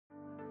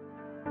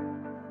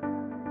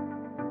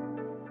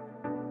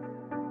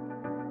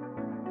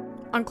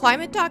On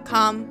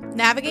climate.com,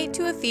 navigate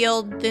to a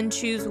field, then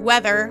choose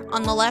Weather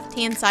on the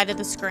left-hand side of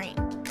the screen.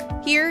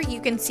 Here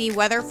you can see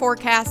weather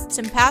forecasts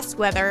and past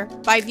weather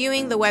by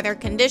viewing the weather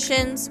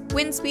conditions,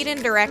 wind speed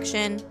and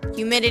direction,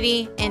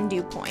 humidity, and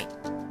dew point.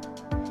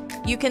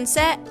 You can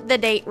set the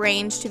date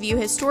range to view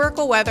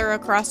historical weather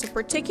across a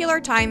particular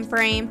time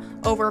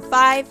frame over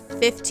 5,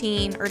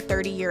 15, or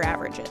 30-year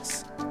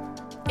averages.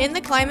 In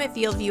the Climate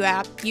FieldView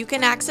app, you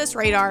can access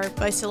radar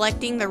by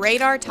selecting the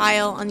radar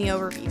tile on the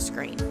overview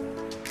screen.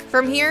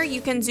 From here,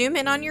 you can zoom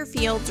in on your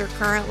fields or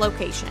current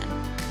location.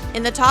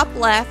 In the top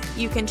left,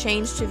 you can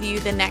change to view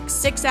the next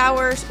 6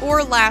 hours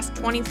or last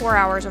 24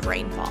 hours of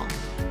rainfall.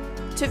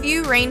 To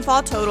view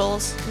rainfall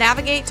totals,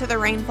 navigate to the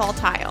rainfall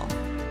tile.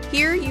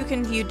 Here you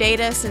can view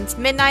data since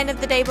midnight of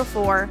the day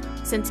before,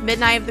 since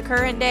midnight of the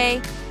current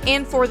day,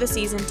 and for the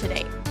season to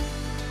date.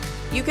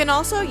 You can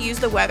also use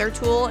the weather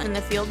tool in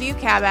the FieldView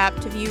Cab app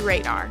to view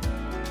radar.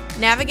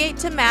 Navigate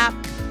to Map,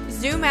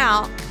 zoom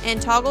out,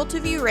 and toggle to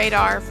view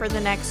radar for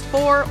the next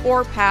 4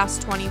 or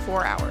past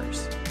 24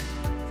 hours.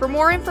 For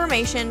more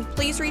information,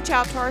 please reach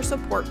out to our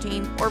support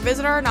team or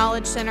visit our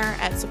Knowledge Center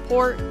at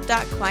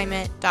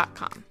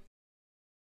support.climate.com.